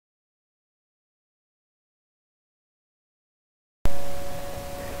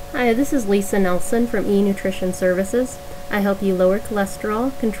Hi, this is Lisa Nelson from Nutrition Services. I help you lower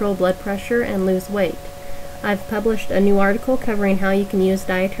cholesterol, control blood pressure, and lose weight. I've published a new article covering how you can use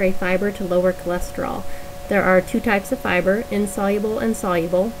dietary fiber to lower cholesterol. There are two types of fiber, insoluble and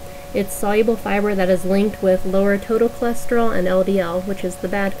soluble. It's soluble fiber that is linked with lower total cholesterol and LDL, which is the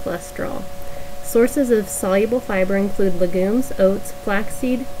bad cholesterol. Sources of soluble fiber include legumes, oats,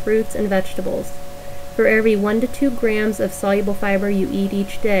 flaxseed, fruits, and vegetables. For every 1 to 2 grams of soluble fiber you eat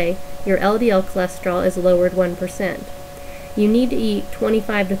each day, your LDL cholesterol is lowered 1%. You need to eat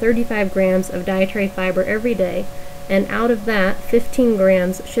 25 to 35 grams of dietary fiber every day, and out of that, 15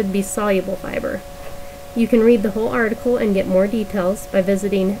 grams should be soluble fiber. You can read the whole article and get more details by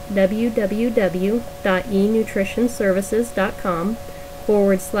visiting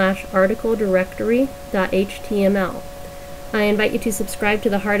www.enutritionservices.com/article-directory.html. I invite you to subscribe to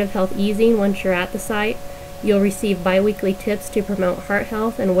the Heart of Health Easing once you're at the site. You'll receive bi-weekly tips to promote heart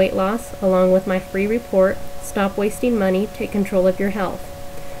health and weight loss, along with my free report, Stop Wasting Money, Take Control of Your Health.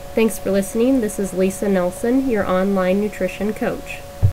 Thanks for listening. This is Lisa Nelson, your online nutrition coach.